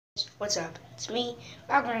What's up? It's me,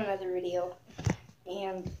 back on another video,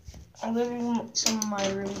 and I'm giving some of my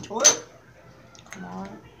room tour. Come on.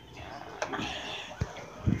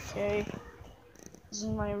 Okay, this is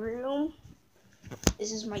my room.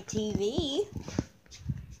 This is my TV.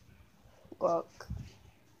 Look,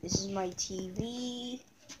 this is my TV.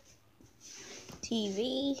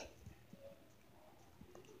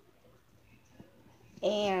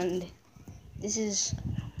 And this is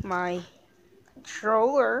my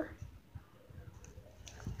controller.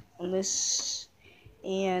 And this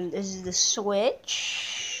is the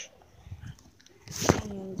Switch.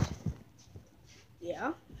 And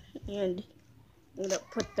yeah, and I'm gonna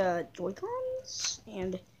put the Joy-Cons,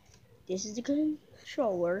 and this is the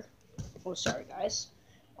controller. Oh, sorry guys.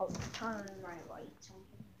 I'll turn my lights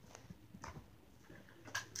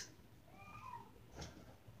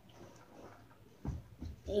on.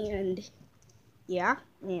 And yeah,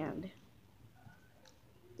 and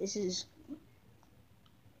this is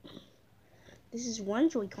one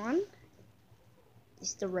Joy-Con. This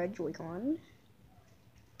is the red Joy-Con. You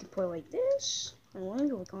can put it like this on one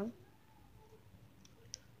Joy-Con.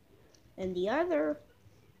 And the other,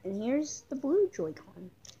 and here's the blue Joy-Con.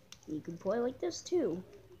 You can play like this too.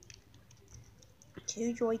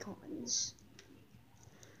 Two Joy-Cons.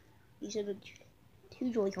 These are the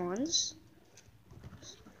two Joy-Cons.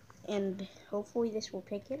 And hopefully this will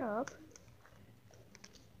pick it up.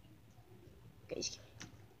 Guys,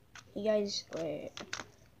 you guys, okay,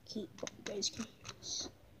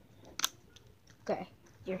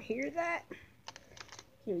 you hear that?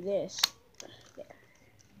 Hear this? There.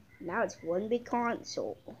 Now it's one big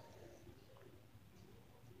console.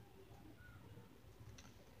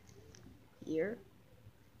 Here,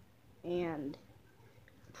 and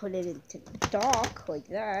put it into the dock like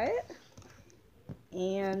that,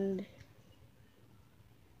 and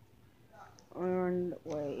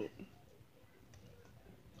wait,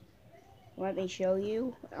 let me show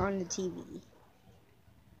you on the TV.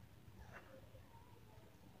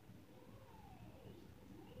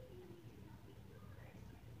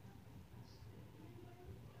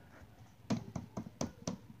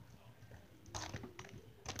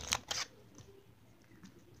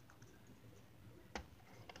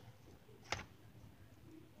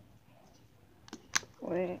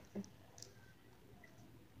 Wait.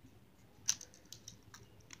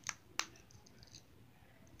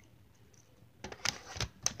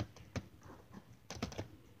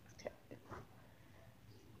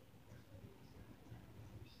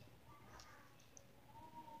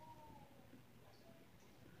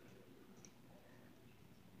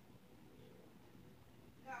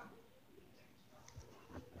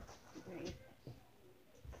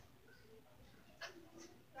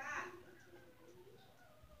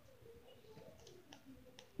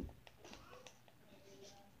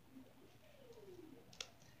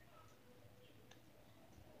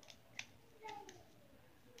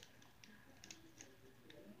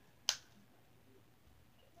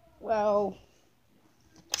 Well,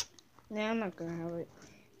 now I'm not gonna have it.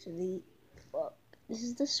 So look, this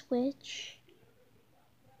is the Switch.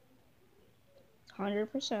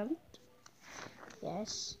 100%.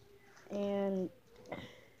 Yes. And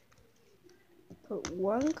put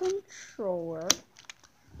one controller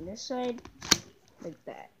on this side like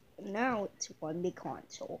that. Now it's one big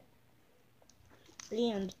console.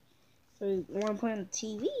 And if you want to put on the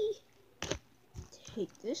TV,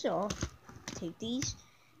 take this off, take these,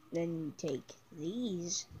 then you take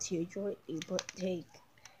these two take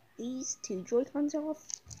these two Joy-Cons off.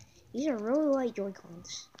 These are really light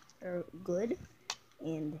Joy-Cons. They're good.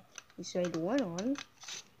 And you slide one on,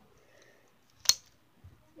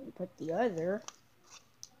 and put the other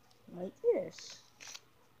like this.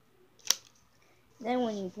 Then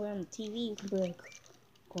when you put it on the TV, you can be like,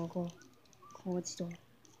 go, let's do it.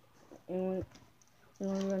 And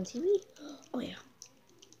when you're on TV, oh yeah.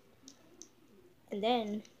 And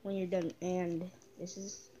then when you're done, and this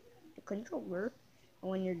is the controller,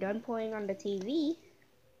 and when you're done playing on the TV,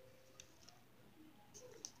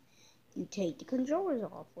 you take the controllers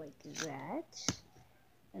off like that,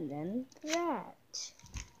 and then that.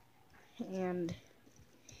 And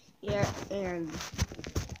yeah, and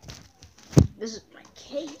this is my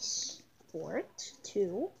case for it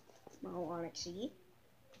too, my Onyxy.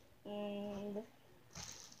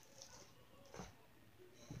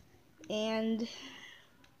 And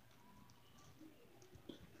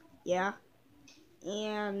yeah,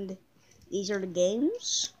 and these are the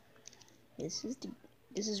games. This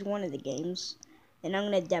is one of the games, and I'm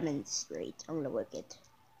gonna demonstrate. I'm gonna look it.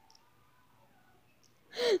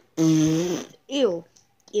 Ew,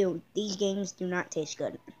 these games do not taste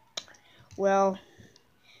good. Well,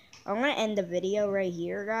 I'm gonna end the video right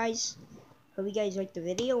here, guys. Hope you guys liked the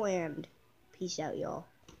video, and peace out, y'all.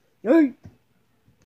 Yay!